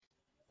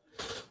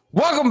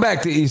Welcome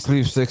back to East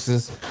Leaf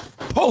Sixes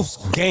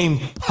post-game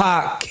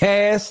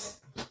podcast.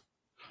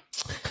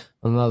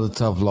 Another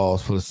tough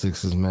loss for the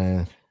Sixers,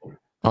 man.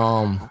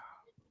 I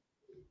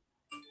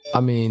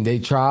mean, they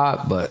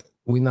tried, but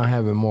we're not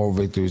having more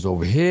victories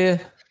over here.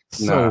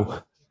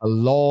 So a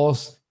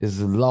loss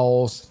is a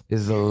loss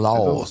is a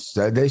loss.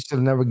 They should have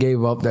never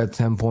gave up that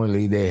 10-point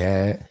lead they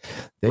had.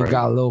 They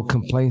got a little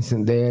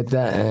complacent there at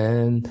the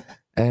end,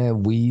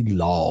 and we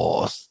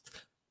lost.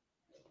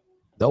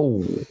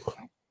 Oh.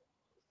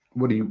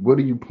 What do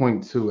you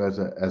point to as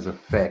a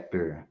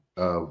factor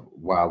of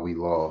why we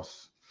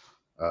lost?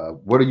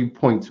 What do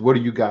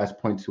you guys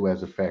point to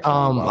as a factor?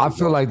 I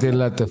feel like they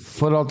let the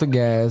foot off the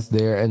gas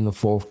there in the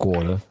fourth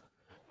quarter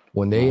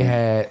when they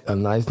had a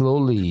nice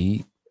little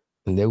lead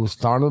and they were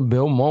starting to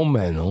build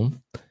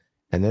momentum,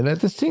 and they let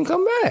this team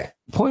come back.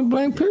 Point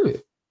blank,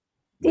 period.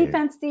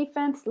 Defense,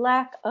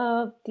 lack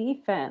of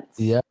defense.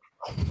 Yeah.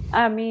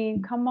 I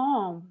mean, come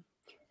on.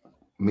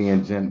 Me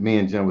and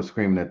Jen was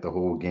screaming at the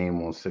whole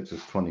game on Sixers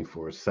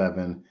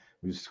 24/7.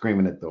 We were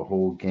screaming at the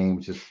whole game,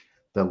 just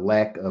the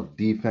lack of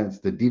defense,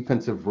 the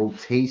defensive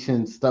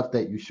rotation stuff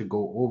that you should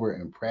go over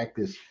and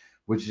practice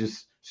was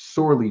just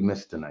sorely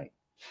missed tonight.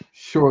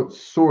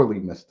 Sorely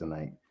missed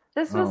tonight.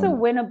 This was a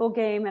winnable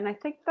game, and I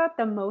think that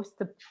the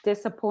most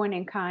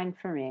disappointing kind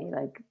for me.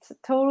 Like, it's a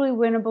totally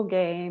winnable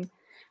game,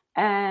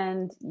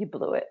 and you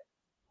blew it.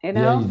 You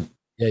know?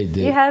 Yeah, you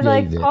did. You had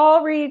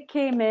Paul Reed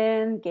came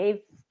in, gave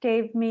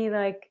me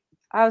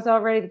I was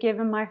already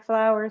giving my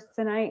flowers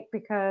tonight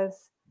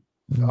because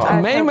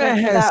main man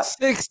has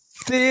 6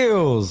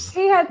 steals.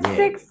 He had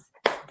 6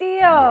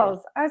 steals.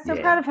 I was so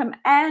proud of him.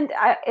 And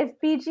if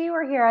BG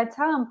were here, I'd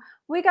tell him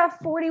we got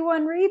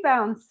 41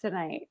 rebounds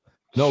tonight.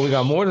 No, we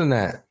got more than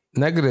that.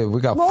 Negative. We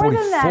got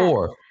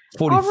 44.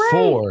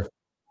 44. Right.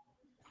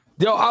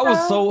 Yo, I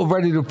was so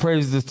ready to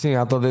praise this team.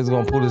 I thought they was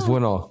going to pull this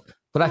win off.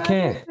 But I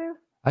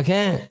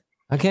can't.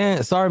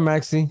 Sorry,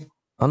 Maxie.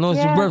 I know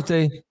it's your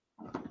birthday.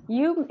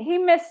 He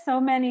missed so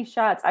many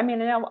shots. I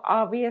mean, I know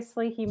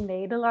obviously he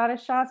made a lot of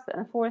shots, but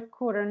in the fourth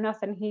quarter,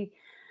 nothing he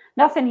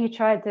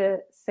tried to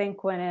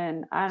sink went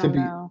in. I don't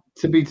know.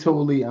 To be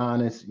totally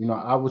honest,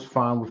 I was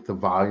fine with the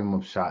volume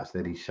of shots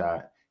that he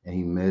shot and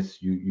he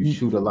missed. You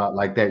shoot a lot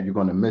like that, you're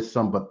gonna miss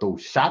some. But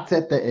those shots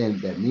at the end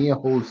that me and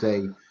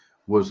Jose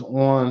was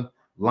on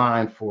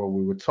line for,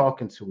 we were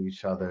talking to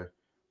each other.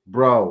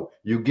 Bro,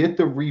 you get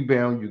the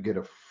rebound, you get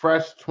a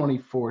fresh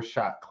 24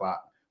 shot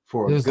clock.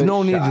 There's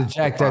no need to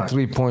jack that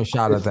 3-point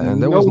shot at the end.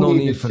 There was no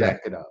need for that.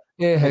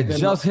 It had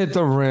just hit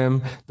the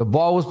rim. The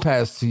ball was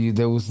passed to you.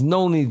 There was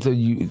no need to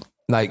you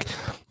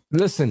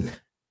listen.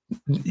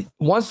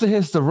 Once it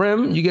hits the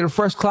rim, you get a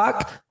fresh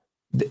clock.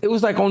 It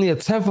was like only a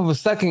 1/10 of a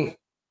second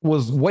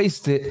was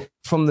wasted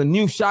from the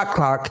new shot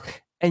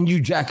clock, and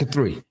you jack a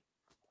 3.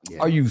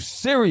 Yeah. Are you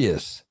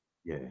serious?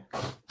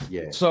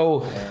 Yeah.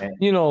 So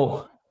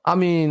I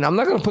mean, I'm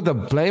not gonna put the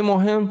blame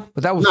on him,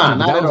 but that was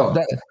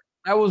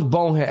that was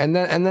bonehead. And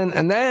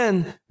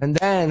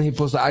then he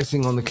puts the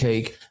icing on the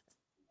cake,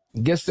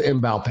 gets the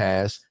inbound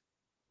pass,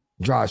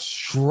 drives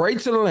straight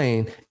to the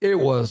lane. It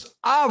was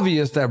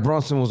obvious that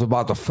Brunson was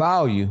about to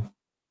foul you,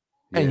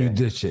 and you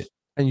ditch it.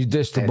 And you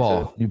ditch the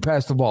ball. You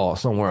pass the ball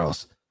somewhere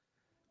else.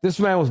 This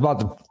man was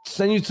about to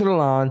send you to the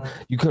line.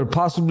 You could have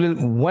possibly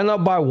went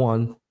up by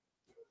 1,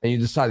 and you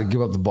decided to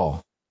give up the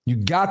ball. You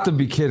got to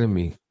be kidding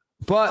me.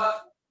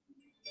 But,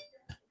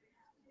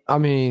 I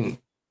mean,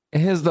 in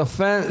his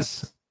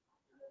defense,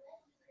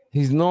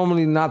 he's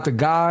normally not the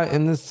guy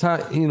in this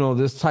time, in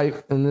this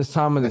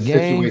time of the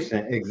game.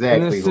 Exactly.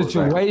 In this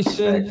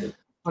situation. Exactly.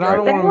 But I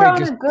don't they want to were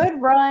make on a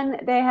good run.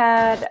 They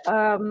had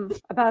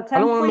about 10 I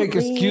don't want to make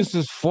lead.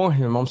 excuses for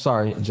him. I'm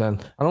sorry,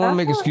 Jen. I don't want to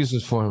make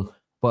excuses for him.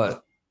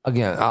 But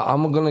again,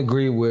 I'm going to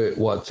agree with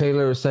what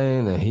Taylor is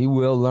saying, that he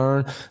will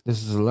learn.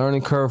 This is a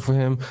learning curve for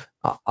him.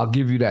 I'll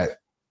give you that.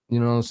 You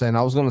know what I'm saying?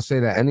 I was going to say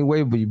that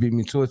anyway, but you beat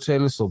me to it,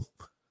 Taylor. So,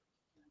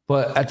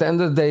 but at the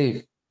end of the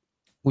day,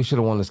 we should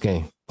have won this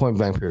game. Point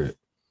blank, period.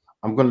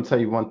 I'm going to tell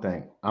you one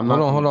thing.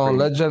 Hold on.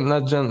 Let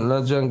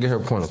Jen get her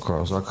point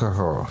across. I'll cut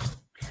her off.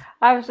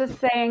 I was just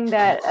saying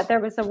that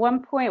there was a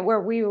one point where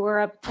we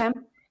were up 10,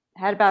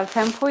 had about a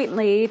 10-point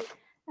lead,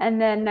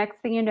 and then next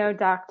thing you know,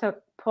 Doc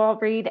took Paul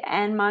Reed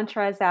and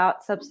Montrez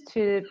out,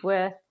 substituted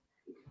with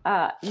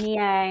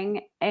Niang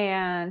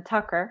and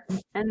Tucker,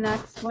 and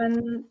that's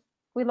when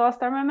we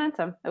lost our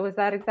momentum. It was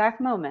that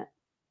exact moment.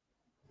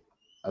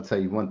 I'll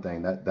tell you one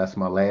thing. That's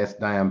my last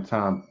damn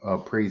time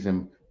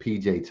praising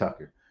PJ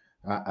Tucker.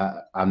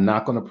 I'm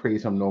not going to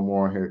praise him no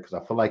more here because I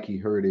feel like he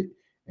heard it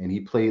and he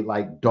played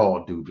like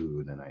dog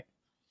doo-doo tonight.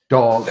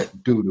 Dog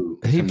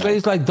doo-doo. He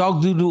plays like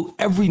dog doo-doo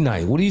every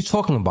night. What are you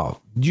talking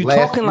about? You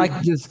talking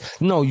like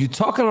this? No, you're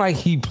talking like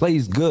he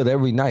plays good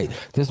every night.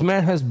 This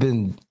man has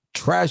been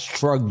trash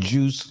truck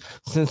juice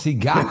since he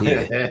got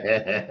here.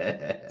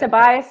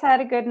 Tobias had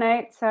a good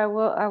night, so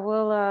I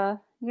will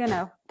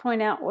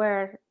point out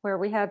where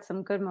we had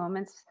some good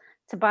moments.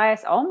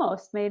 Tobias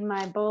almost made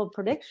my bold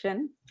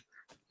prediction.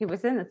 He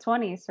was in the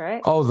 20s,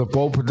 right? Oh, the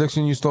bold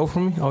prediction you stole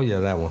from me? Oh, yeah,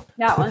 that one.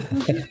 That one.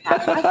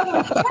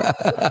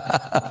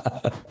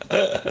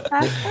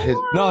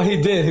 No,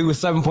 he did. He was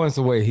 7 points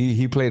away.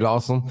 He played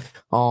awesome.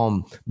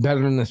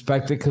 Better than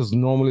expected because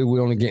normally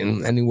we're only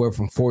getting anywhere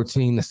from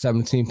 14 to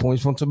 17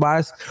 points from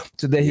Tobias.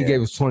 Today he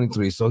gave us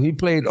 23, so he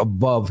played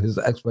above his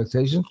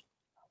expectation,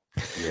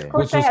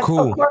 which was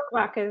cool.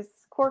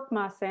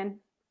 Korkmaz in,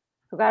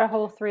 who got a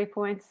whole 3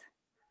 points.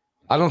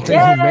 I don't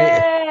think he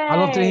made. I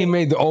don't think he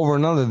made the over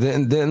and under.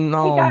 Didn't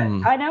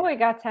I know he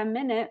got 10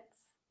 minutes.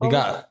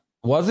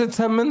 Was it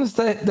 10 minutes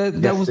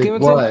that was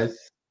given to him?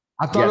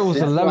 I thought it was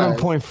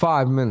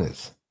 11.5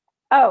 minutes.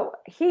 Oh,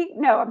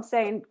 I'm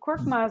saying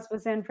Korkmaz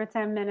was in for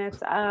 10 minutes.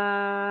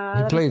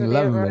 He played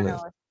 11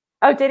 minutes.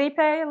 Oh, did he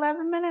play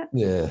 11 minutes?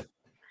 Yeah.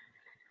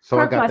 So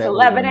Korkmaz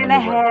 11 and a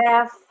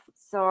half.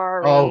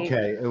 Sorry.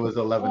 Okay, it was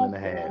 11 and a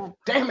half.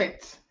 Damn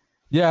it.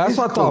 Yeah, that's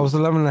what I thought. It was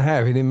 11 and a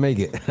half. He didn't make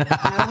it. No, he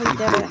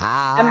didn't.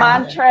 And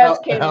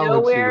Montrez came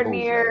nowhere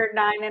near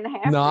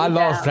 9.5. No, I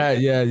lost that.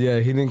 Yeah.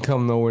 He didn't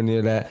come nowhere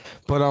near that.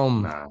 But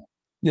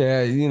yeah,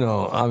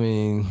 I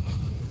mean,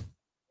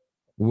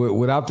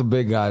 without the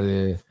big guy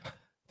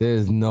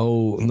there's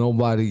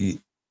nobody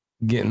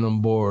getting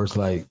them boards.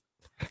 Like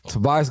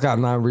Tobias got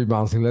 9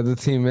 rebounds. He led the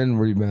team in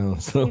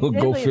rebounds. So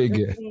go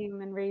figure. The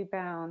team in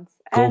rebounds.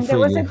 And there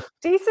was a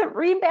decent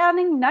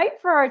rebounding night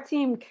for our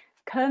team.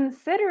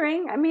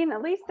 Considering, I mean,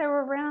 at least they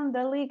were around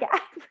the league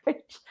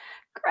average.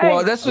 Great.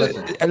 Well, that's what.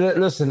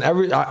 Listen,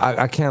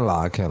 I can't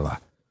lie.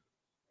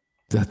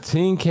 The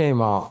team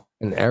came out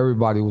and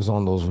everybody was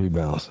on those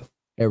rebounds.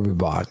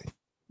 Everybody.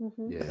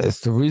 Mm-hmm. Yeah. It's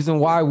the reason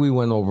why we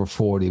went over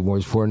 40.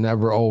 We're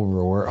never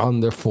over. We're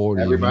under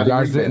 40. You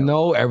guys didn't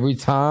know every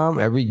time,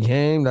 every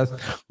game.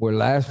 We're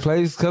last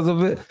place because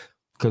of it.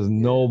 Because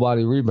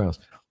nobody rebounds.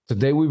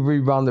 Today we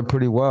rebounded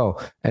pretty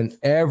well, and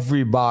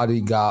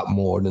everybody got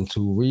more than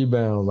 2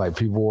 rebounds. Like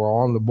people were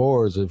on the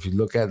boards. If you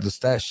look at the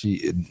stat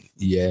sheet,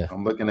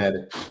 I'm looking at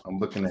it.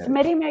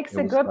 Smitty makes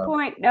a good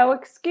point. No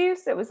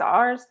excuse. It was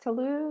ours to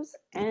lose,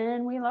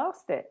 and we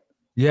lost it.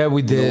 Yeah,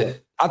 we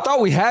did. I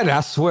thought we had it.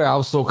 I swear, I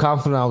was so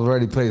confident. I was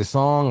ready to play the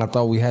song. I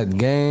thought we had the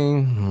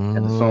game.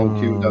 Had the song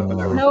queued up and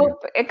everything.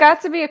 Nope. It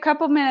got to be a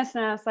couple minutes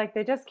now. It's like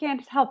they just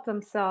can't help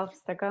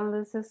themselves. They're gonna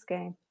lose this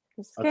game.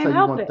 I'll tell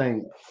you one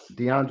thing.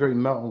 DeAndre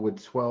Melton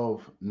with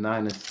 12,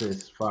 9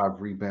 assists, 5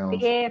 rebounds.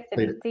 Had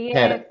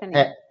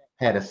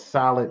a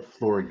solid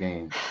floor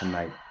game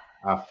tonight.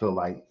 I feel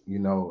like,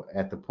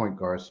 at the point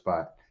guard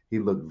spot. He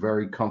looked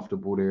very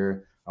comfortable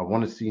there. I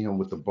want to see him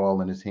with the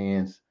ball in his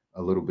hands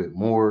a little bit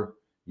more.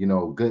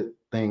 Good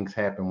things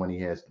happen when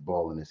he has the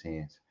ball in his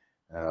hands.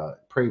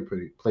 Played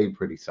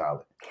pretty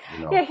solid.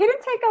 Yeah, he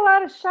didn't take a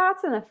lot of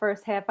shots in the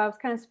first half. I was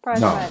kind of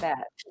surprised by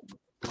that.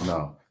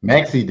 No,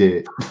 Maxie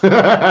did.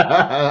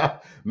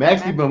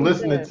 Maxie been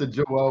listening to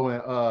Joel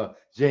and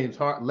James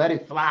Hart. Let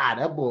it fly.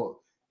 That boy,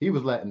 he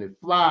was letting it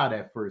fly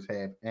that first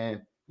half. And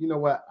you know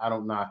what? I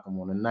don't knock him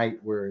on a night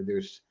where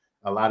there's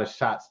a lot of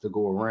shots to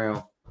go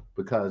around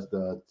because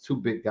the 2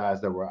 big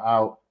guys that were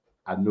out,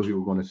 I knew he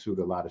was going to shoot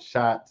a lot of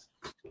shots.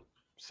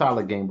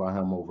 Solid game by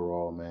him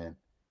overall, man.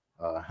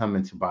 Him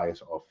and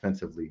Tobias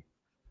offensively.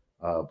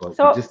 But we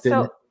just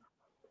didn't.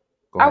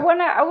 I want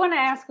to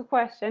ask a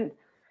question.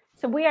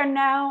 So we are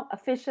now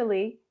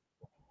officially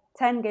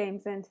 10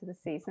 games into the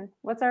season.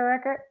 What's our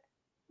record?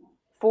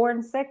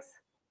 4-6?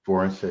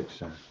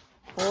 4-6, yeah.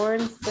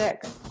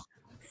 4-6.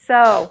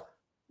 So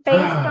based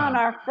on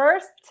our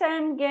first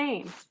 10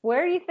 games,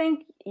 where do you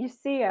think you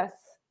see us,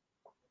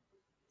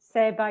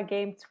 say, by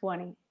game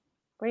 20?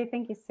 Where do you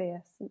think you see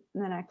us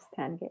in the next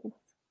 10 games?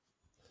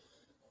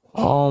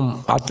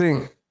 I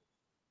think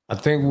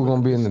we're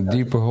gonna be in the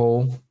deeper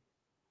hole.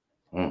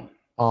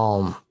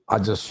 I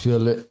just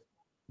feel it.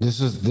 This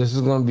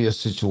is going to be a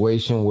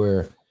situation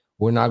where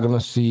we're not going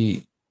to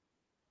see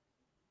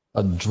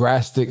a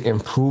drastic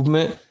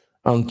improvement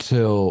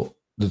until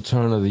the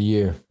turn of the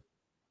year.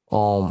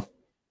 I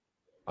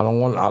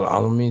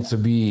don't mean to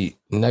be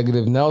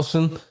negative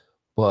Nelson,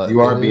 but you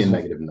are being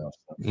negative Nelson.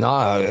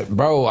 Nah,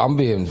 bro, I'm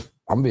being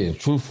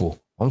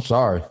truthful. I'm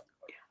sorry.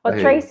 Well,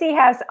 Tracy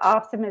has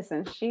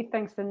optimism. She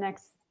thinks 9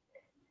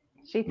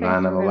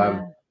 and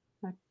 11.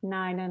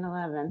 9 and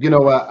 11. You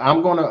know what?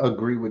 I'm going to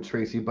agree with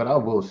Tracy, but I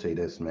will say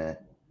this, man.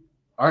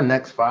 Our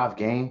next 5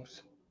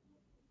 games,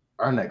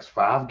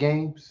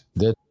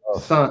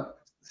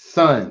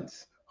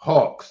 Suns,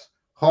 Hawks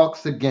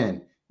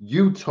again,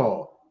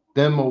 Utah,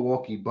 then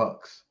Milwaukee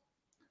Bucks.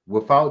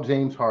 Without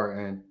James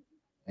Harden,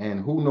 and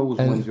who knows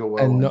when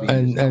Joel no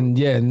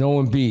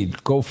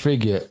Embiid. Go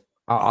figure.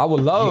 I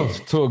would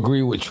love to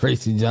agree with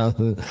Tracy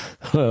Johnson.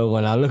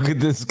 When I look at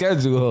this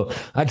schedule,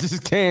 I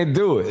just can't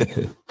do it.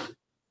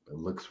 It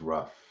looks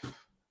rough.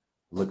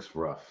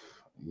 So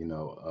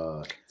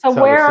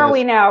where are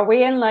we now? Are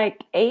we in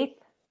like 8th?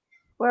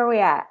 Where are we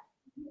at?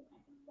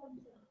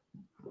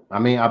 I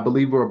mean, I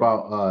believe we're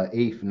about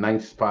 8th,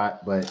 9th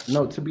spot. But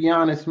no, to be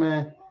honest,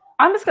 man.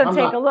 I'm just going to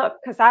take a look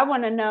because I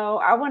want to know.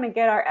 I want to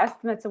get our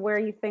estimates of where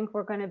you think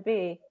we're going to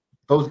be.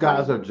 Those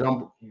guys are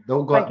jumbled.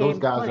 Those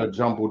guys are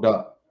jumbled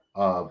up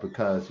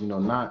because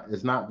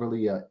it's not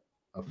really a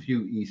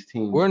few East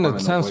teams. We're in the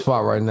 10th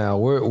spot right now.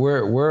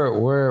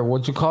 We're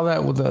what you call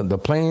that with the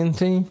playing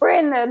team? We're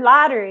in the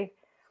lottery.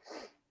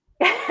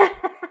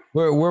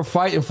 We're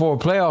fighting for a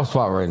playoff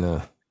spot right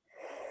now.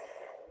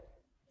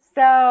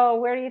 So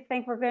where do you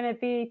think we're going to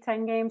be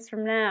 10 games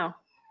from now?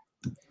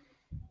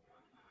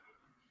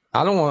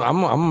 I'm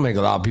gonna make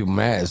a lot of people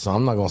mad, so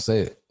I'm not gonna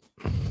say it.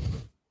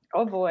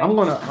 Oh boy. I'm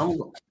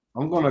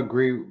gonna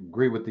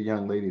agree with the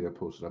young lady that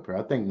posted up here.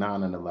 I think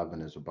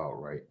 9-11 is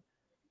about right.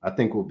 I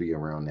think we'll be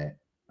around that.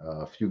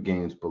 A few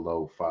games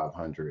below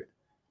 500.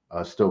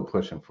 Still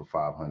pushing for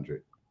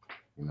 500.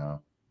 You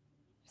know.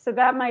 So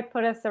that might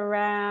put us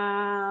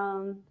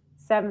around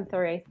 7th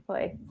or 8th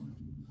place.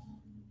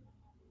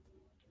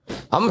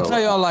 I'm gonna tell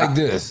y'all like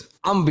this.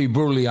 I'm gonna be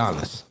brutally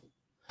honest.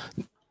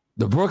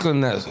 The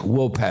Brooklyn Nets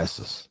will pass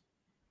us.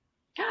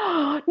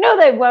 No,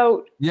 they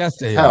won't. Yes,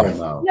 they Hell are.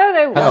 no. No,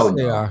 they won't. Yes,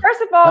 they are.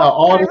 First of all,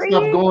 all the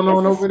stuff going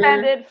on over there.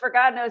 Suspended for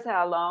God knows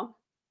how long.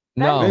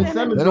 No, Ben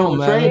Simmons on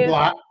the trade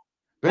block.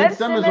 Ben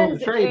Simmons on the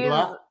trade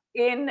block.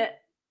 In it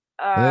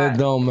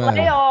don't matter.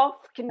 Playoff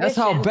conditions.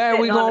 That's how bad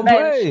we gonna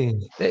play,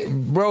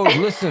 bro.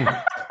 Listen,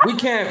 we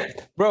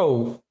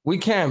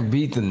can't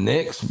beat the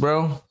Knicks,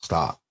 bro.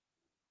 Stop.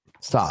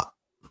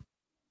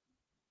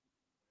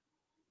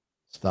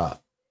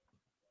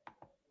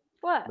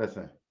 What?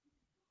 Listen.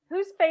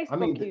 Who's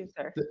Facebook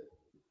user?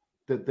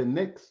 The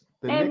Knicks.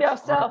 Name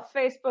yourself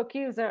Facebook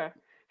user.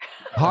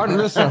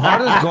 Harden's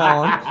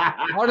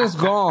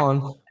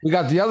gone. We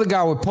got the other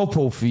guy with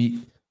popo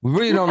feet. We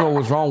really don't know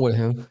what's wrong with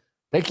him.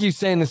 They keep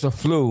saying it's a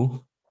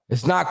flu.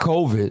 It's not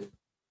COVID.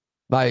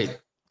 Like,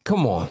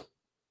 come on.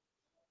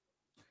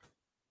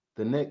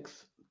 The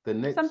Knicks.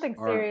 Something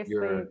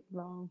seriously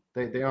wrong.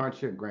 They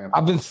aren't your grandpa.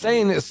 I've been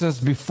saying it since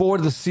before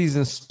the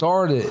season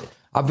started.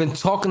 I've been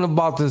talking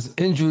about this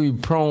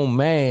injury-prone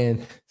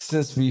man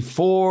since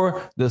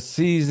before the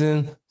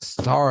season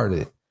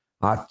started.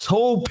 I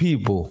told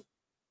people,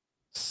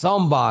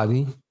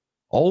 somebody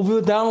over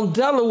down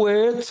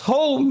Delaware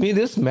told me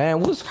this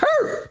man was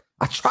hurt.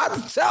 I tried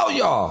to tell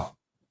y'all.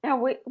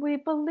 And we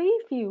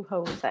believe you,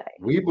 Jose.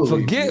 We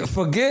believe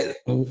forget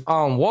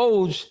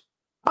Woj.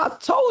 I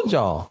told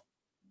y'all.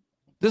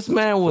 This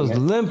man was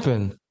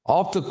limping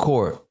off the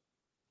court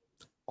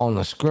on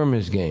a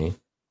scrimmage game.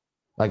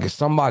 Like if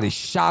somebody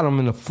shot him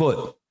in the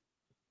foot.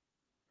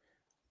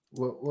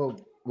 Well,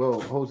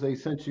 Jose,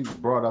 since you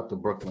brought up the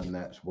Brooklyn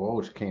Nets,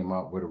 Woj came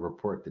out with a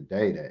report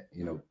today that,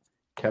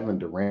 Kevin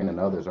Durant and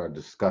others are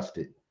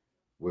disgusted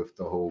with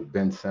the whole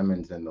Ben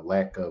Simmons and the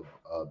lack of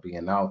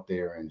being out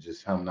there and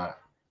just him not,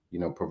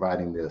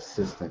 providing the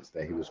assistance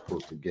that he was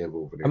supposed to give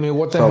over there. I mean,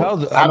 what the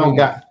hell? I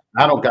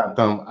don't got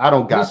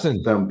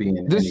them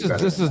being.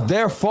 This is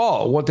their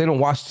fault. What, they don't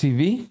watch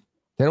TV?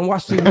 They don't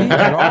watch TV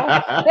at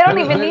all. They don't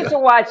even need to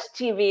watch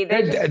TV.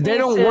 They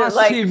don't watch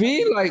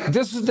TV. Like,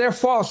 this is their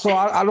fault. So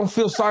I don't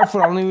feel sorry for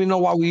them. I don't even know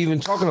why we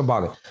even talking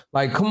about it.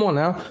 Like, come on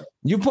now.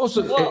 You supposed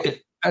to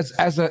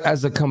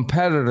as a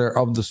competitor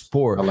of the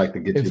sport. I like to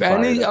get if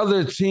any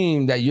other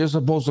team that you're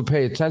supposed to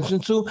pay attention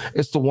to,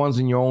 it's the ones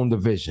in your own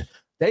division.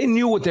 They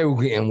knew what they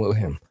were getting with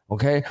him.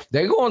 Okay,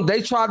 they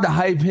tried to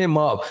hype him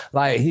up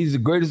like he's the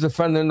greatest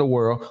defender in the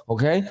world.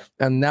 Okay,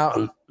 and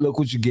now look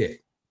what you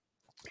get.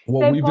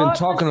 What we've been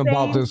talking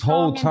about this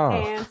whole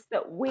time.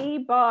 That we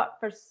bought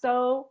for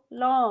so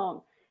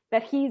long,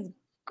 that he's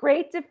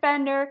great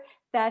defender,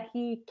 that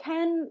he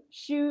can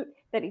shoot,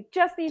 that he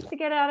just needs to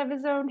get out of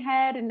his own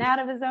head and out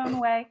of his own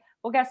way.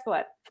 Well, guess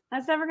what?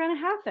 That's never going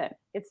to happen.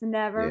 It's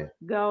never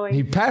going.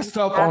 He passed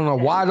up on a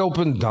wide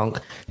open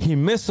dunk. He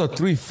missed a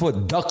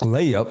 3-foot duck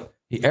layup.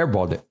 He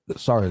airballed it.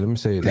 Sorry, let me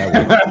say it that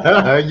way.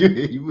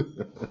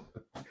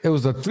 It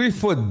was a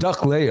 3-foot duck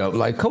layup.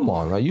 Like, come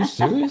on, are you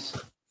serious?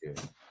 Yeah.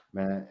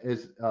 Man,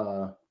 it's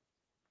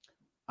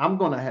I'm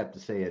gonna have to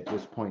say at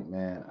this point,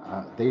 man,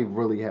 they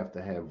really have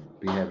to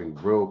be having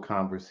real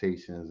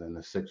conversations in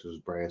the Sixers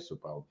brass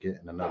about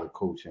getting another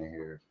coach in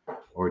here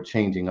or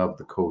changing up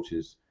the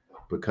coaches,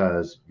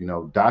 because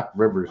Doc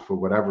Rivers, for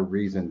whatever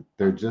reason,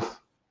 they're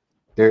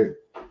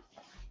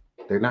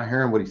not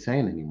hearing what he's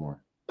saying anymore.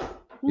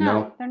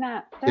 They're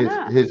not.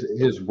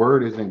 His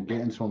word isn't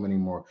getting to him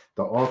anymore.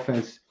 The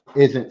offense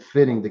isn't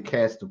fitting the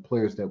cast of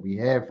players that we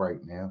have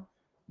right now.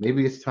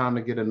 Maybe it's time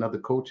to get another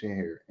coach in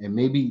here, and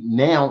maybe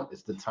now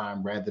is the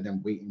time rather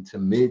than waiting to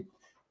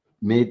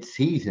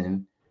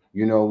mid-season,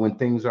 when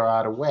things are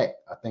out of whack.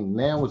 I think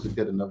now is a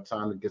good enough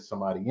time to get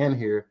somebody in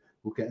here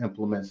who can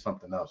implement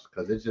something else,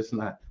 because it's just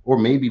not. Or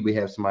maybe we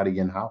have somebody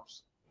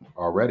in-house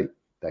already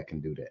that can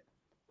do that.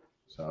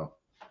 So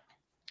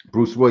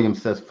Bruce Williams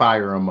says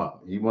fire him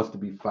up. He wants to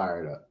be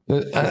fired up.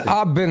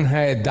 I've been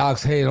had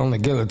Doc's head on the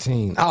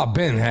guillotine. I've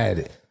been had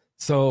it.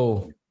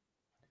 So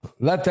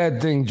let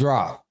that thing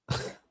drop.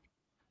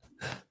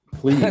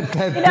 Please. Let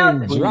that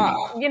thing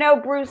drop.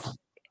 Bruce,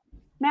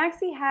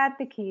 Maxie had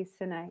the keys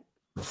tonight.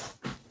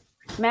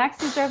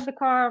 Maxie drove the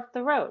car off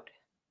the road.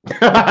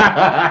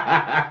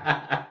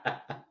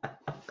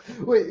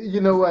 Wait,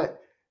 you know what?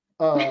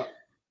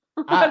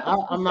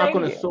 I'm not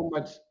going to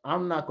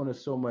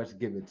so much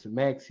give it to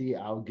Maxie.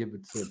 I'll give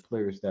it to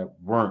players that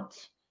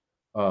weren't,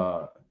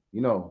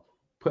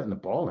 putting the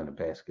ball in the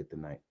basket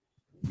tonight.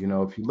 You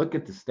know, if you look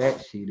at the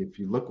stat sheet, if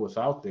you look what's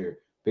out there,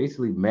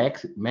 basically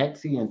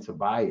Maxey and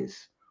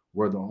Tobias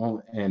were the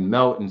only, and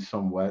Melton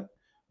somewhat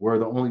were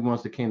the only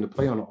ones that came to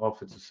play on the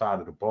offensive side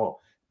of the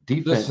ball.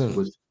 Defense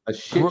was a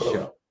shit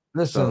show.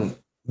 Listen,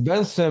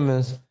 Ben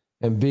Simmons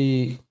and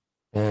B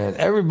and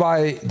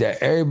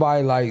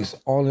everybody likes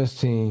on this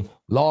team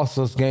lost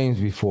us games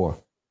before.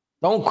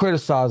 Don't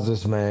criticize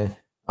this man,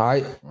 all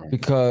right?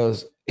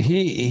 Because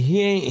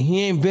he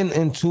ain't been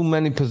in too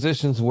many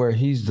positions where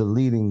he's the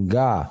leading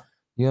guy.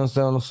 You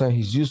understand what I'm saying?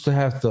 He's used to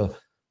have to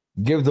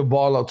give the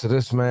ball up to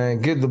this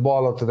man, give the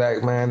ball up to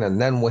that man, and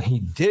then when he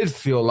did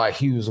feel like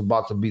he was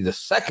about to be the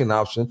second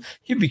option,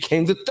 he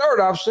became the third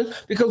option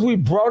because we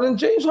brought in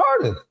James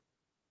Harden.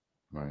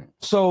 Right.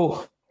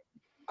 So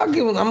I'm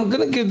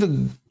gonna give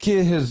the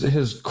kid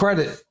his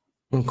credit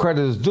when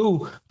credit is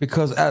due,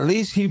 because at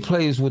least he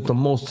plays with the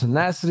most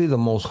tenacity, the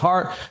most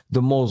heart,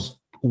 the most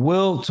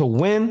will to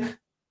win.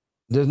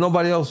 There's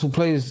nobody else who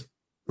plays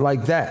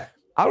like that.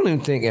 I don't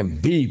even think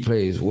Embiid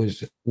plays with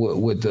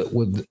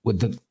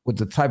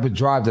the type of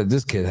drive that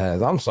this kid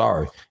has. I'm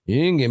sorry, you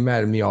can get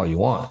mad at me all you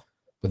want,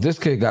 but this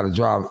kid got a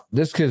drive.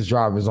 This kid's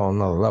drive is on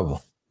another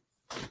level.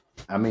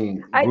 I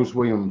mean, Bruce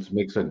Williams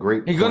makes a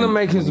great. He's gonna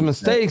make his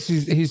mistakes.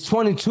 He's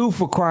 22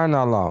 for crying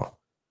out loud.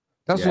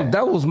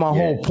 That was my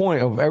whole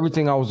point of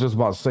everything I was just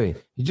about to say.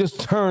 He just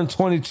turned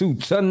 22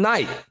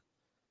 tonight.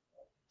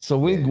 So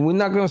we're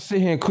not gonna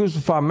sit here and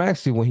crucify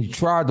Maxey when he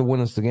tried to win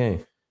us the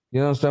game.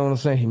 You understand what I'm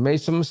saying? He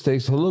made some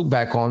mistakes. He'll look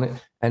back on it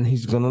and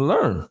he's gonna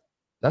learn.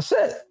 That's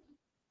it.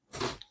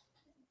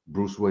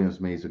 Bruce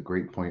Williams makes a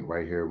great point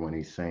right here when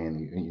he's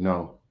saying, you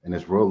know, and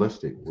it's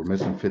realistic. We're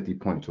missing 50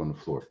 points on the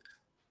floor.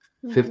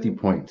 50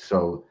 points.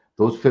 So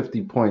those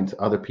 50 points,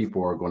 other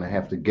people are going to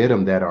have to get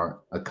them that are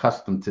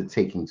accustomed to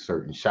taking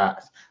certain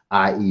shots,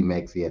 i.e.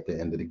 Maxey at the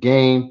end of the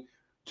game,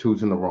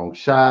 choosing the wrong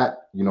shot,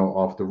 you know,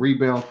 off the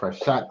rebound, fresh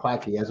shot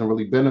clock. He hasn't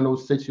really been in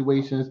those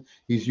situations.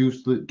 He's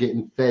used to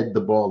getting fed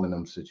the ball in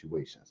them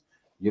situations,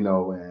 you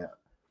know, and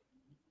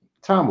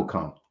time will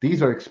come.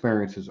 These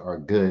experiences are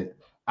good.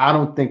 I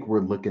don't think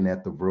we're looking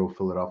at the real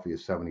Philadelphia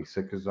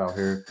 76ers out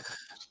here.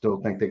 Still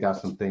think they got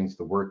some things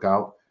to work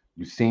out.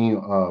 You've seen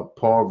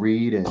Paul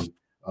Reed and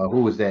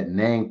who was that?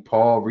 Nang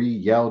Paul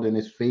Reed yelled in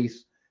his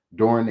face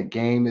during the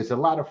game. There's a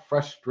lot of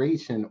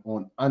frustration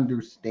on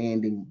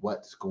understanding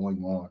what's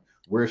going on.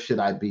 Where should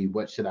I be?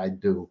 What should I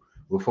do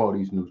with all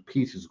these new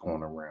pieces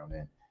going around?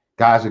 And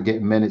guys are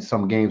getting minutes.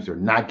 Some games are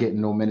not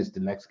getting no minutes the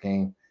next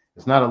game.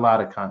 There's not a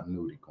lot of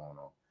continuity going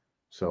on.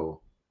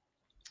 So,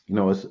 you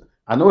know,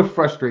 I know it's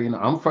frustrating.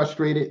 I'm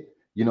frustrated,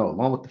 you know,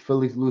 along with the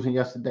Phillies losing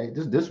yesterday.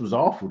 This was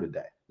awful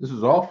today. This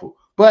was awful.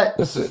 But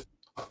listen,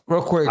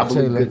 real quick,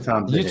 Taylor,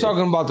 you're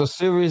talking about the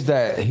series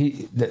that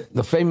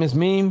the famous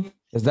meme?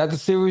 Is that the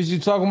series you're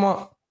talking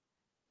about?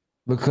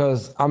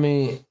 Because, I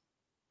mean,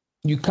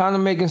 you kind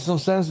of making some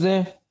sense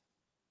there.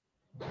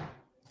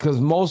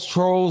 Because most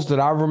trolls that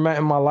I've ever met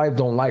in my life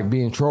don't like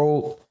being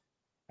trolled.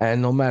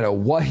 And no matter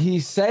what he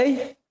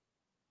say,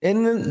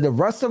 in the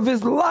rest of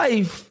his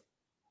life,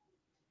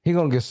 he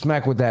going to get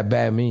smacked with that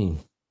bad meme.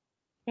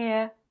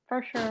 Yeah,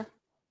 for sure.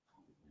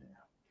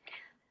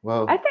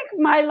 Well, I think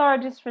my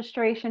largest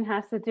frustration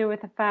has to do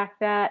with the fact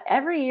that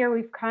every year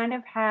we've kind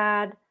of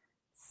had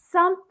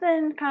some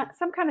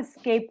kind of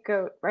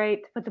scapegoat,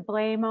 right, to put the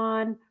blame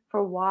on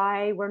for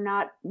why we're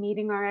not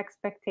meeting our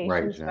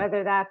expectations, right,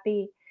 whether that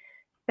be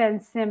Ben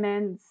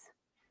Simmons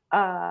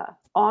on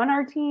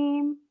our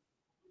team,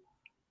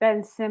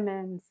 Ben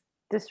Simmons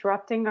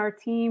disrupting our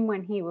team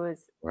when he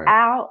was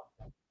out,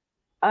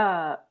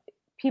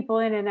 people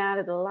in and out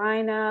of the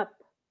lineup,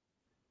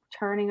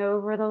 turning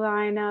over the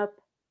lineup,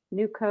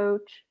 new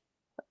coach.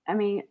 I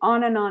mean,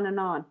 on and on and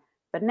on.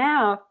 But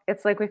now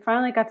it's like we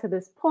finally got to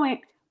this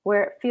point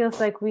where it feels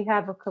like we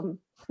have a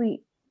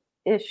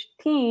complete-ish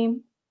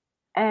team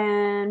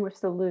and we're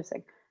still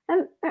losing.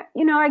 And,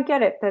 you know, I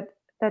get it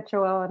that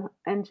Joel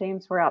and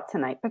James were out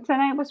tonight. But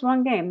tonight was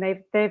one game.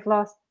 They've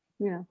lost,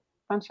 you know,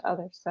 a bunch of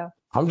others. So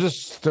I'm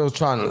just still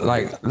trying to,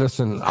 like,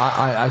 listen,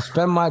 I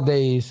spend my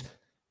days,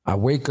 I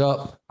wake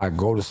up, I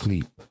go to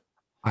sleep.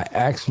 I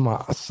ask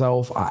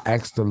myself, I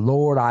ask the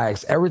Lord, I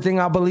ask everything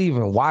I believe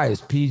in. Why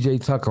is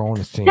PJ Tucker on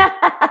this team?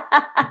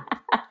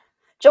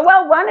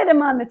 Joel wanted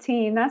him on the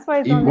team. That's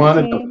why he's on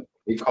the team. Him.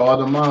 He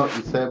called him out.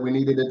 He said we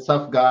needed a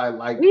tough guy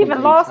like we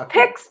even lost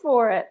picks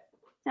for it.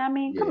 I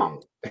mean, come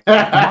on.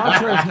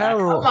 Montrezl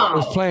Harrell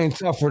was playing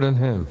tougher than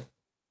him.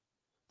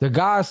 The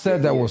guy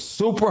said that was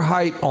super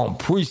hype on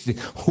preseason.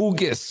 Who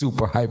gets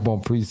super hype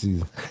on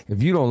preseason?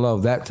 If you don't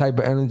love that type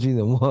of energy,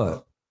 then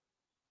what?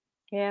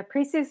 Yeah,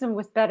 preseason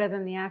was better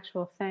than the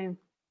actual thing.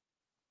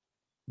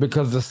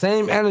 Because the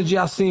same energy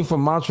I seen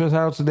from Montrezl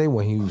Harrell today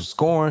when he was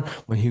scoring,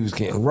 when he was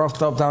getting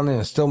roughed up down there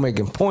and still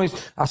making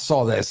points, I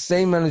saw that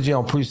same energy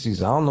on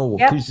preseason. I don't know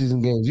what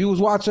preseason games you was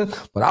watching,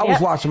 but I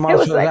was watching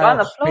Montrezl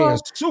Harrell being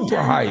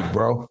super hype,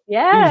 bro.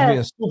 Yeah. He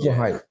was being super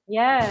hype.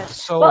 Yeah.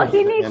 So well,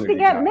 he needs to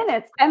get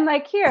minutes. And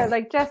like here,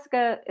 like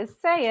Jessica is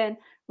saying,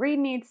 Reed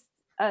needs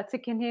to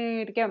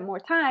continue to get more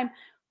time.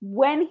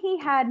 When he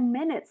had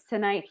minutes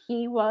tonight,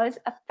 he was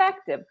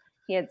effective.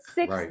 He had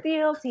 6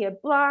 steals. He had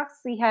blocks.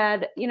 He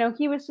had,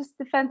 he was just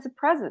defensive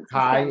presence.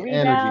 High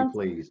energy,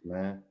 please,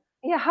 man.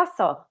 Yeah,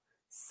 hustle.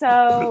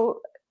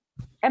 So,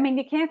 I mean,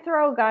 you can't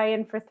throw a guy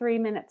in for 3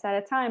 minutes at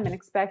a time and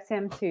expect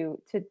him to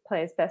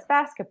play his best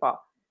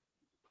basketball.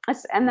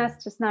 And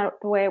that's just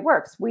not the way it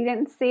works. We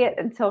didn't see it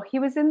until he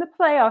was in the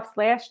playoffs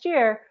last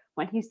year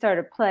when he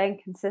started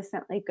playing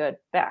consistently good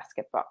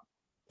basketball.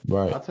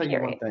 Right. I'll tell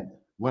you one thing.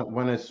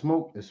 When it's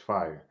smoke, it's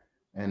fire.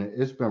 And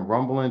it's been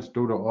rumblings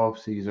through the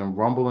offseason,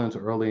 rumblings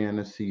early in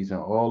the season,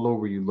 all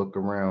over you look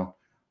around,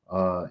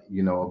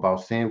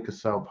 about Sam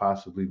Cassell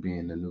possibly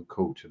being the new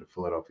coach of the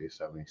Philadelphia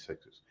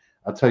 76ers.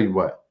 I'll tell you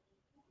what,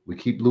 we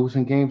keep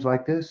losing games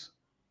like this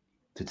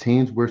to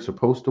teams we're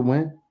supposed to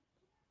win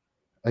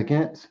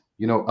against,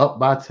 up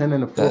by 10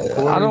 in the fourth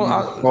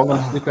quarter, falling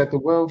asleep at the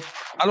wheel.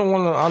 I don't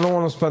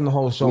want to spend the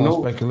whole show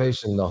on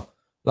speculation though.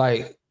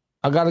 Like,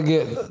 I gotta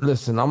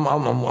listen, I'm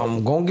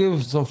gonna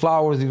give some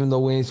flowers, even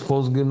though we ain't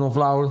supposed to give no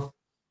flowers.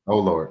 Oh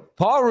Lord.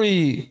 Paul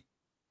Reed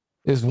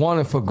is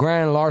wanted for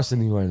grand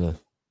larceny right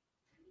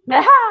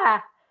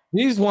now.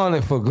 He's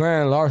wanted for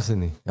grand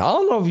larceny. I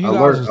don't know if you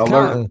guys was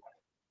counting.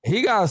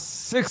 He got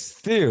 6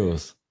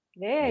 steals.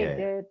 Yeah, he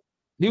did.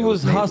 He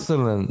was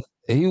hustling.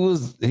 He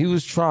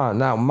was trying.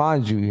 Now,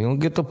 mind you, he don't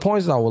get the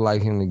points I would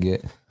like him to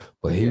get,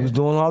 but he was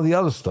doing all the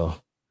other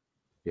stuff.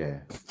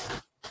 Yeah.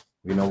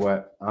 You know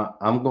what?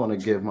 I'm going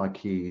to give my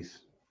keys.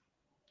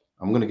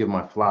 I'm going to give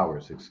my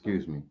flowers, to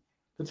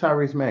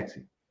Tyrese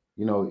Maxey.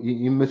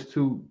 He missed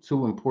two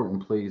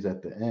important plays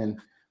at the end,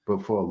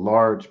 but for a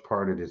large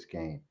part of this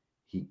game,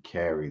 he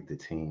carried the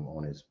team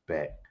on his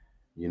back.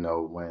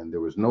 When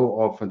there was no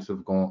offense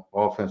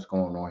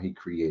going on, he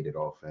created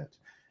offense.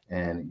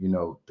 And,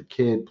 the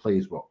kid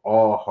plays with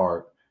all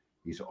heart.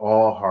 He's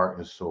all heart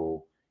and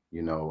soul,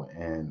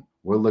 and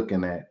we're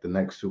looking at the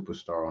next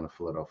superstar on the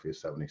Philadelphia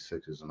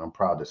 76ers, and I'm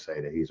proud to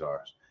say that he's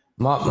ours.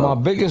 My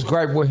biggest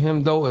gripe with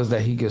him, though, is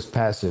that he gets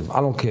passive. I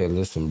don't care.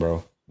 Listen,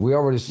 bro. We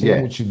already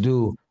seen what you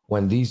do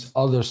when these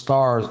other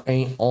stars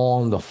ain't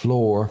on the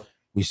floor.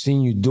 We've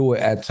seen you do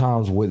it at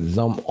times with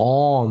them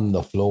on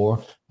the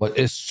floor, but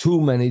it's too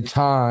many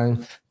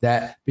times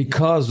that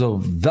because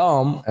of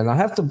them, and I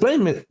have to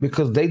blame it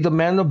because they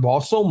demand the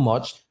ball so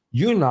much,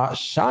 you're not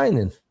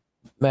shining.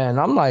 Man,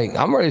 I'm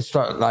ready to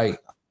start,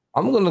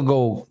 I'm going to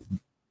go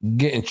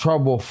get in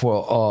trouble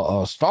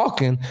for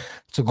stalking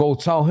to go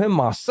tell him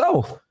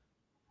myself.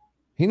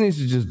 He needs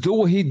to just do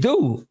what he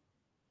do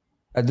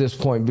at this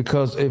point,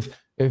 because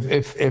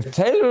if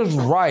Taylor's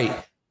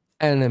right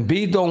and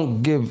Embiid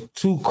don't give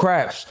 2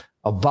 craps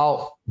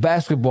about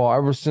basketball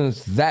ever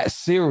since that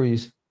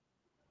series,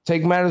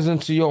 take matters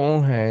into your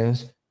own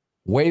hands,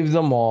 wave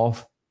them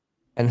off,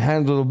 and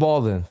handle the ball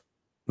then.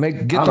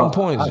 Get them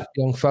points,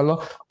 young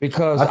fella,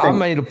 because I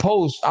made a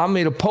post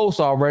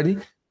already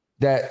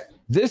that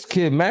this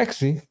kid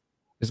Maxey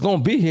is going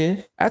to be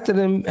here after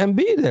the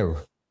Embiid era.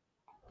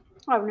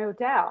 Oh, no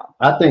doubt.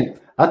 I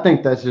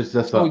think that's just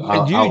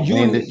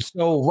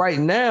so right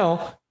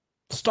now,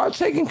 start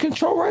taking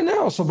control right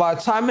now. So by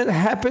the time it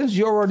happens,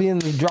 you're already in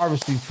the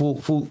driver's seat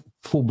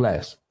full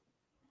blast.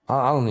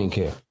 I don't even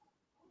care.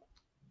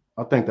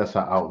 I think that's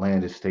an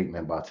outlandish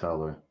statement by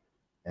Taylor.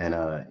 And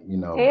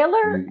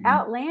Taylor,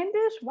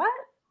 outlandish? What?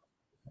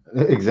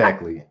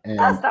 Exactly. And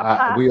that's not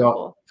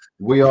possible.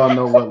 We all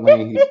know what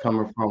lane he's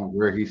coming from,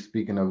 where he's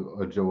speaking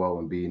of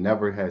Joel Embiid.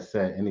 Never has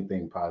said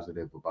anything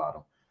positive about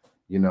him.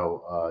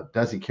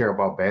 Does he care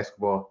about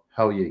basketball?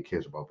 Hell yeah, he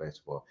cares about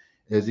basketball.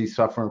 Is he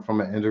suffering from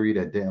an injury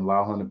that didn't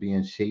allow him to be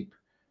in shape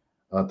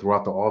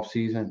throughout the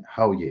offseason?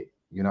 Hell yeah.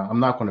 I'm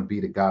not going to be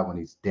the guy when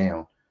he's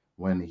down,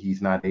 when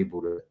he's not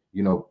able to,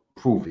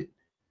 prove it.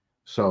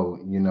 So,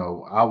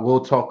 I will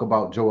talk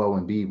about Joel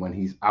Embiid when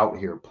he's out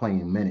here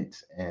playing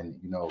minutes and,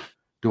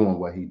 doing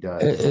what he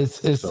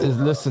does.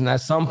 Listen,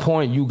 at some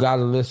point you got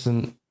to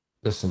listen.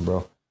 Listen,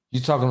 bro,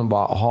 you're talking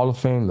about a Hall of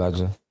Fame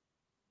legend.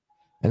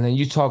 And then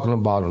you're talking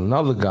about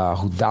another guy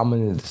who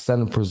dominated the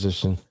center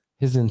position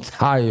his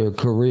entire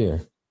career.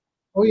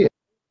 Oh,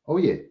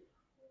 yeah.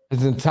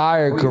 His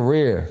entire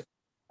career.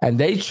 And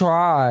they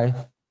try.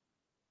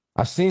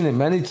 I've seen it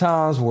many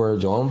times where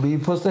Joel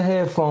Embiid puts the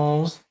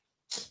headphones,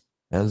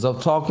 ends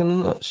up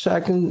talking to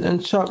Shaq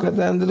and Chuck at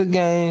the end of the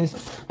games,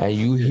 and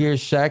you hear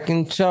Shaq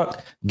and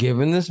Chuck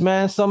giving this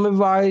man some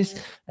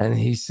advice, and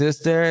he sits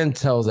there and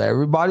tells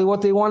everybody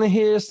what they want to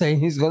hear, saying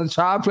he's going to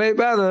try to play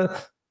better.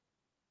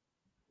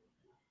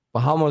 But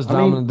how much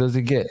dominant does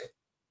he get?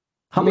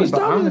 How much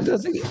dominant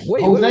does he get?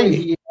 Wait.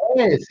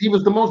 He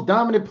was the most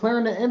dominant player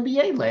in the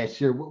NBA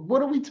last year.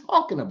 What are we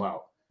talking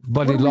about?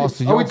 But he lost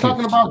to Jokic. Are we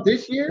talking about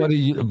this year? But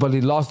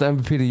he lost the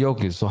MVP to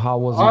Jokic. So how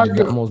was he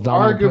the most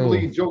dominant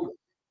player?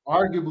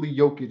 Arguably,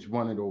 Jokic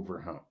won it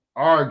over him.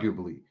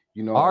 Arguably.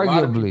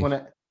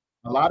 Arguably.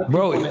 A lot of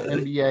people in the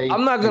NBA.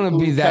 I'm not gonna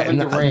be that.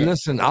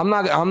 Listen, I'm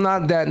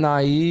not that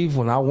naive.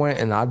 When I went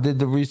and I did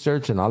the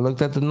research and I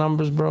looked at the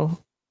numbers, bro.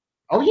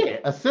 Oh yeah,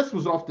 assist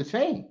was off the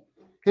chain.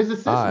 His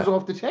assist was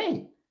off the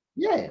chain.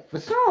 Yeah, for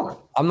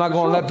sure. I'm not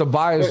gonna let the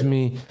bias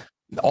me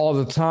all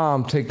the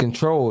time take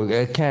control.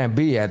 It can't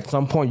be. At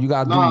some point, you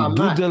got to do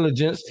your due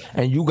diligence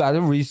and you got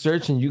to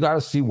research and you got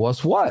to see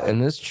what's what.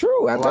 And it's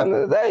true at the end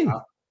of the day.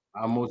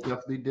 I most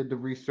definitely did the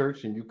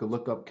research, and you could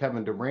look up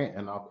Kevin Durant,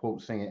 and I'll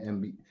quote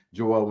saying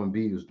Joel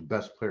Embiid was the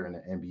best player in the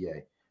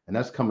NBA, and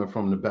that's coming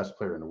from the best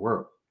player in the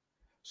world.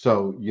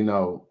 So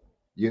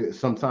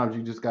sometimes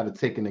you just got to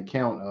take an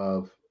account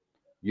of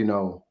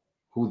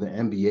who the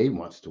NBA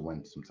wants to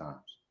win.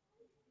 Sometimes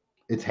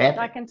it's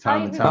happening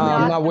time and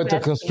time. I'm not with the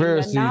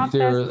conspiracy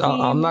theories.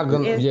 I'm not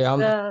gonna.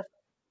 Yeah,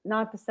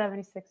 not the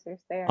 76ers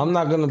there. I'm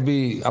not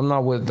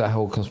with that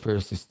whole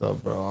conspiracy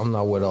stuff, bro. I'm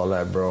not with all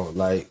that, bro.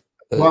 Like.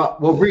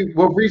 We'll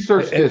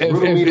research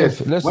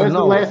this. When's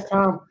the last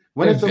time?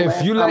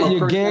 If you let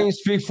your game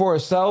speak for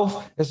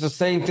itself, it's the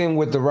same thing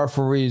with the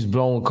referees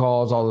blowing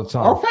calls all the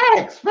time. Oh,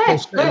 facts.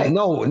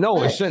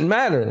 No, it shouldn't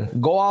matter.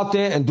 Go out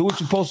there and do what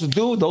you're supposed to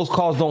do. Those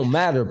calls don't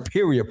matter,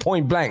 period.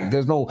 Point blank.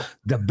 There's no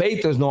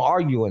debate. There's no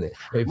arguing it.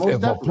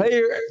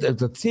 If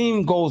the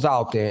team goes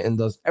out there and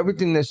does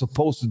everything they're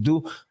supposed to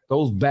do,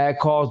 those bad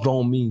calls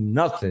don't mean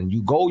nothing.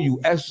 You go,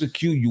 you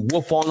execute, you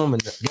whoop on them,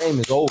 and the game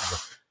is over.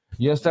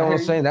 You understand what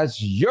I'm saying? That's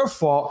your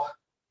fault,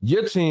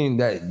 your team,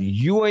 that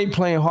you ain't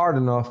playing hard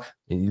enough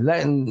and you're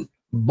letting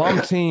bum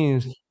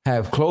teams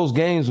have close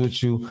games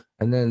with you,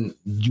 and then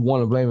you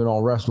want to blame it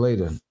on refs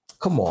later.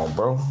 Come on,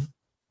 bro.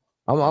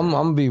 I'm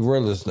gonna be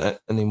realist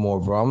anymore,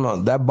 bro. I'm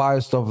not, that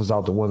bias stuff is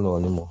out the window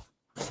anymore.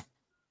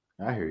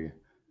 I hear you,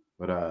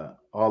 but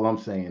all I'm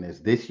saying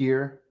is this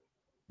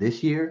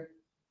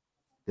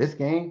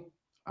game,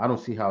 I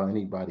don't see how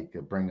anybody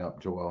could bring up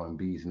Joel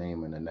Embiid's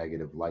name in a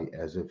negative light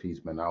as if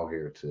he's been out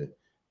here to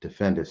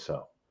defend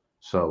himself.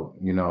 So,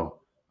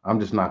 I'm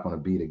just not going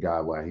to be the guy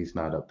why he's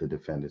not up to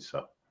defend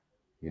himself.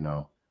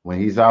 When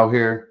he's out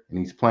here and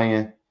he's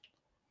playing,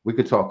 we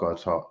could talk our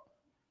talk.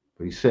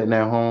 But he's sitting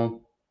at home,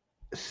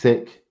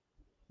 sick,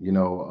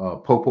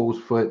 Popo's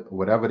foot,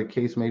 whatever the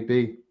case may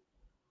be.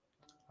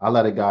 I'll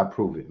let a guy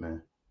prove it,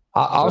 man.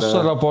 I'll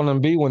shut up on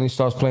Embiid when he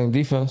starts playing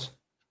defense.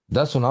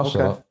 That's when I'll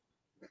shut up.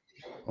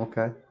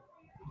 Okay.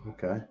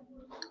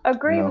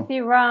 Agree with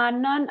you,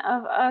 Ron. None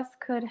of us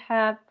could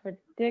have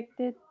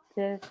predicted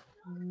this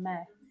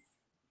mess.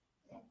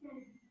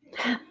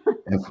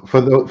 And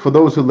for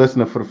those who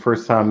listen for the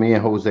first time, me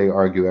and Jose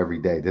argue every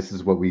day. This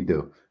is what we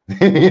do.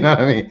 You know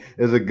what I mean?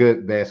 It's a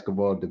good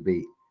basketball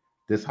debate.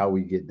 This is how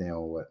we get down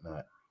and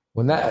whatnot.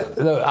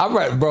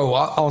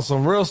 On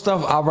some real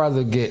stuff, I'd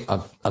rather get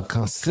a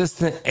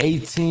consistent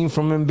 18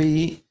 from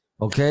Embiid,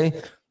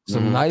 okay?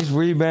 Some nice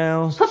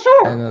rebounds,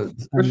 and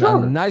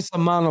a nice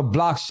amount of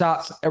block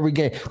shots every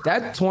game.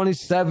 That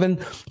 27,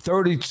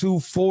 32,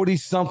 40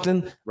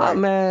 something,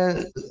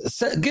 man,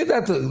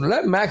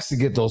 let Maxey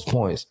get those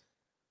points,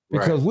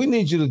 because we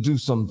need you to do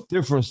some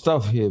different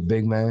stuff here,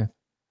 big man,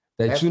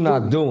 that you're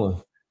not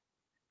doing.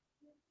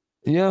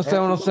 You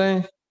understand what I'm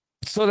saying?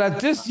 So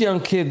that this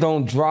young kid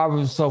don't drive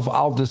himself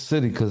out the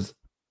city, because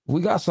we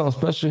got something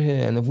special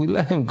here, and if we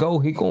let him go,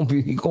 he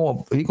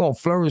gonna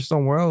flourish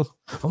somewhere else.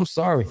 I'm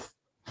sorry.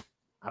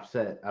 I've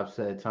said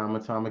time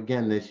and time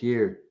again this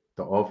year,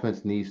 the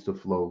offense needs to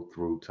flow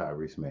through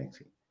Tyrese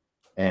Maxey.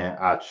 And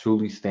I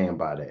truly stand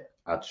by that.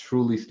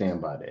 Harden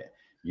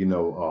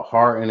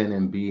and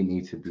Embiid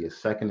need to be a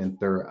second and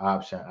third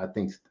option. I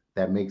think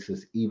that makes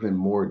us even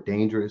more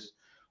dangerous.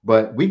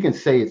 But we can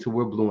say it till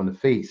we're blue in the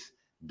face.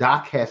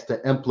 Doc has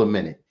to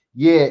implement it.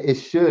 Yeah, it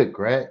should,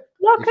 Greg.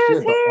 Look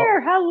who's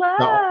here.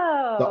 Hello.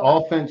 The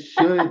offense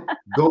should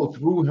go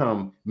through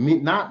him,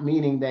 not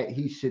meaning that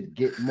he should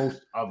get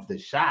most of the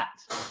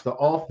shots. The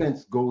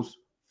offense goes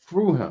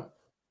through him.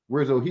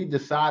 Whereas he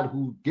decide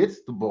who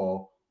gets the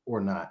ball or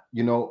not,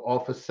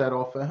 off a set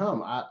off of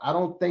him. I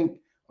don't think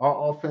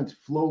our offense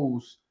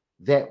flows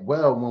that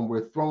well when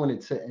we're throwing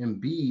it to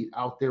Embiid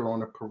out there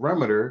on the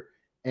perimeter,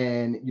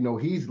 and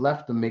he's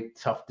left to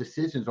make tough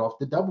decisions off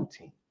the double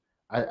team.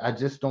 I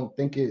just don't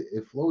think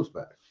it flows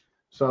better.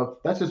 So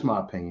that's just my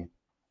opinion.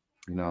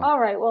 All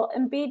right. Well,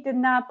 Embiid did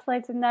not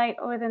play tonight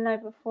or the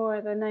night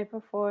before,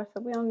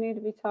 so we don't need to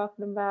be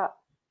talking about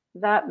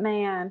that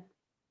man.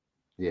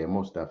 Yeah,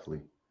 most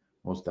definitely.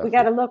 We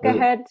got to look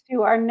ahead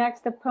to our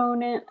next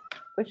opponent,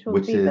 which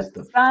is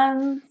the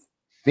Suns.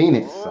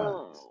 Phoenix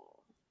Suns.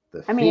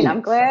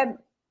 I'm glad.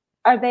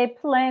 Are they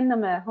playing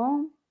them at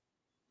home?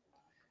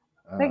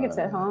 I think it's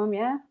at home,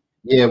 yeah.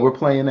 Yeah, we're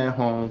playing at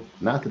home.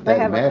 Not that they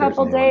have matters. A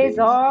couple days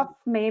off.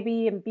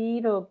 Maybe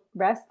Embiid will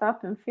rest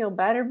up and feel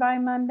better by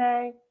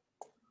Monday.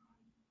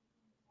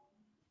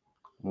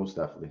 Most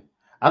definitely.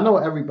 I know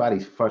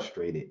everybody's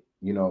frustrated.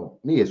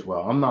 Me as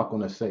well. I'm not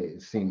going to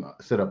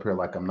sit up here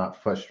like I'm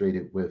not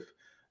frustrated with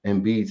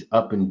Embiid's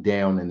up and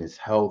down in his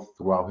health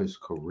throughout his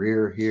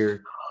career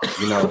here.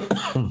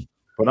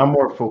 But I'm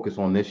more focused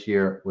on this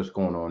year, what's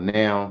going on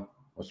now,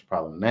 what's the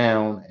problem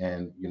now,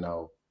 and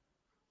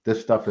this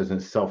stuff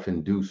isn't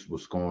self-induced.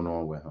 What's going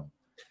on with him?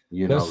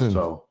 Listen,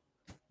 so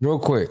real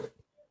quick,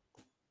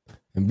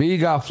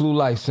 Embiid got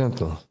flu-like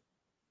symptoms.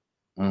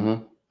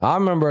 Mm-hmm. I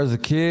remember as a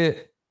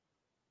kid,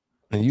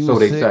 and So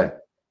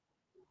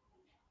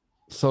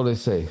they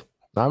say.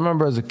 I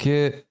remember as a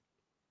kid,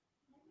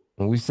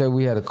 when we said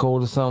we had a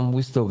cold or something,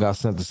 we still got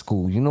sent to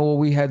school. You know what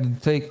we had to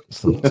take?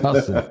 Some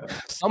tussin.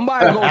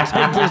 Somebody go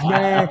take this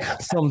man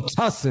some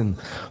tussin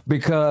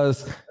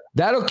because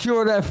that'll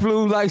cure that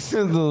flu-like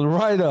symptoms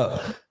right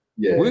up.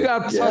 Yeah, we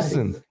got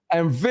tussin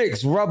and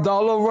Vicks rubbed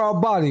all over our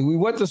body. We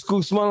went to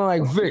school smelling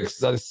like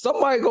Vicks.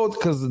 Somebody go,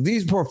 because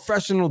these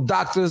professional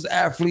doctors,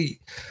 athlete,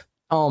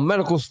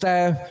 medical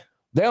staff,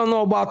 they don't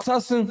know about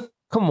tussin.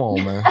 Come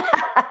on, man.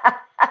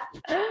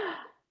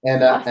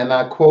 And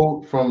I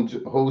quote from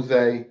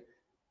Jose.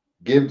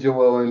 Give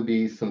Joel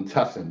Embiid some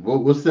tussin.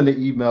 We'll send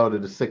an email to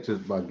the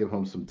Sixers about give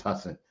him some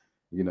tussin.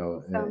 You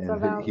know,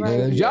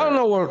 and y'all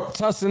know what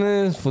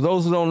tussin is. For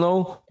those who don't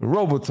know,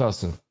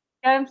 Robitussin.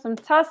 Give him some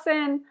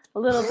tussin, a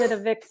little bit of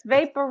Vicks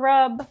Vapor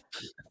Rub,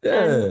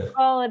 and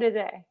call it a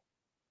day.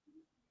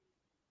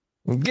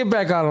 Get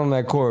back out on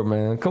that court,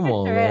 man. Come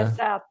on, man.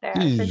 Out there.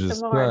 Jesus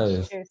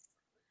Christ.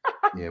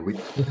 Yeah,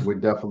 we're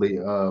definitely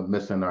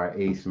missing our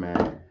ace,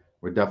 man.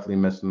 We're definitely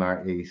missing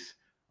our ace.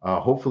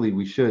 Hopefully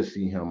we should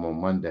see him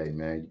on Monday,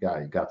 man.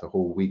 You got the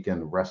whole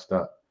weekend to rest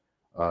up.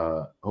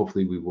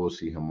 Hopefully we will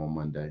see him on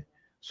Monday.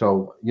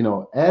 So, you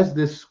know, as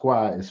this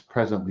squad is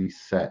presently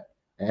set,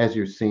 as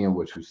you're seeing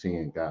what you're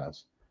seeing,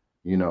 guys,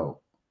 you know,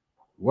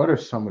 what are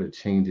some of the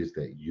changes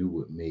that you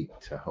would make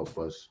to help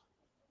us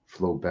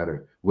flow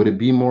better? Would it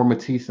be more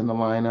Matisse in the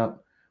lineup?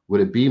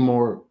 Would it be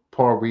more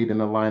Paul Reed in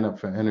the lineup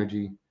for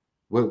energy?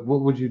 What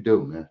would you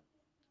do, man?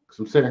 Because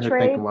I'm sitting here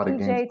thinking about a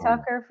game. PJ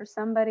Tucker for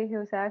somebody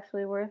who's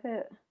actually worth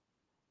it.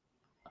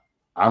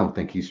 I don't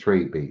think he's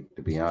trade bait,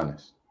 to be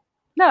honest.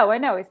 No, I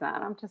know he's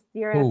not. I'm just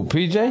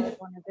PJ?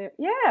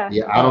 Yeah.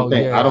 Yeah, I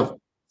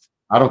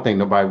don't think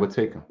nobody would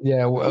take him.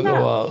 Yeah,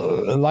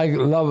 well, like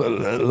love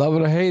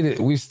it or hate it,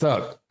 we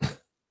stuck.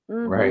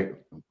 Right.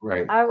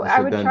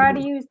 I would try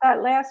to use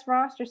that last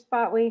roster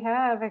spot we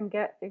have and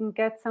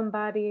get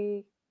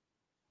somebody,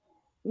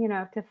 you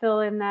know, to fill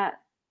in that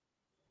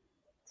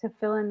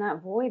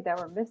void that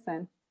we're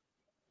missing,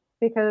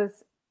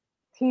 because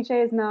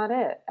TJ is not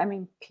it. I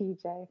mean,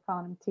 PJ,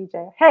 calling him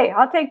TJ. Hey,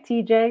 I'll take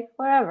TJ,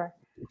 whatever.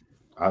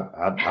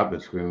 I've been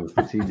screaming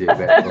for TJ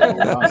back for a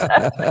while.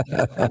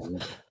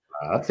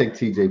 I'll take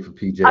TJ for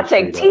PJ. I'll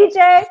take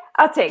TJ.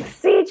 I'll take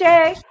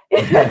CJ.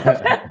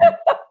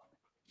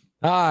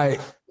 All right.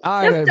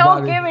 Just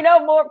don't give me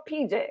no more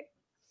PJ.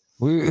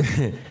 We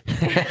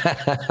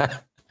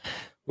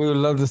would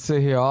love to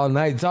sit here all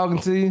night talking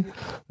to you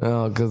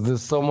because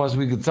there's so much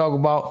we could talk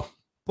about.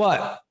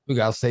 But we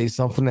got to save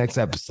some for next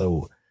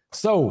episode.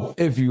 So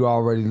if you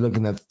already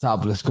looking at the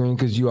top of the screen,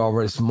 because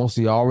most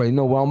of you already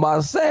know what I'm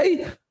about to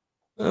say,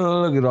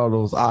 look at all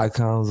those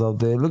icons up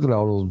there. Look at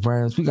all those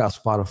brands. We got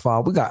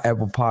Spotify. We got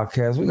Apple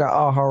Podcasts. We got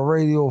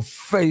iHeartRadio,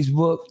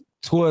 Facebook,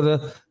 Twitter,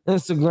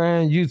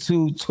 Instagram,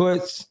 YouTube,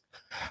 Twitch.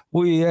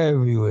 We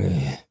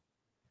everywhere.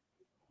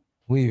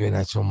 We even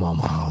at your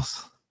mama's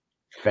house.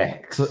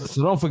 Facts.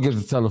 So don't forget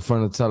to tell a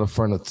friend to tell a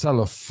friend to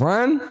tell a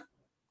friend.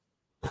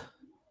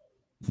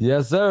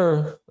 Yes,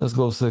 sir. Let's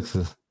go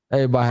Sixers.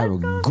 Everybody have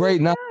a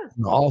great night.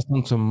 An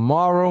awesome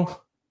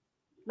tomorrow.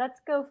 Let's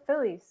go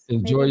Phillies.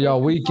 Enjoy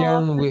y'all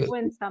weekend.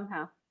 Win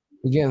somehow.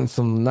 We're getting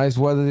some nice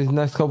weather these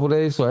next couple of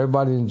days, so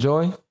everybody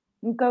enjoy.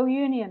 Go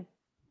Union.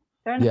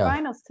 They're in the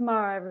finals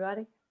tomorrow,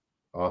 everybody.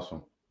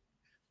 Awesome.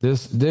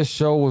 This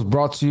show was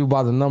brought to you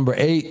by the number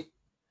 8,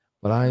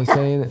 but I ain't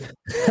saying it.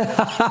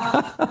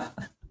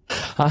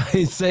 I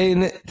ain't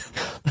saying it.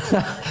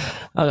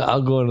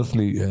 I'll go to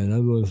sleep, man.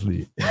 I'll go to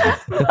sleep.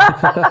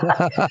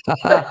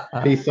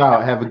 Peace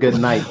out. Have a good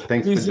night.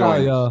 Thanks for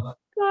joining. Y'all.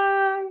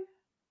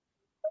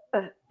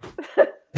 Bye.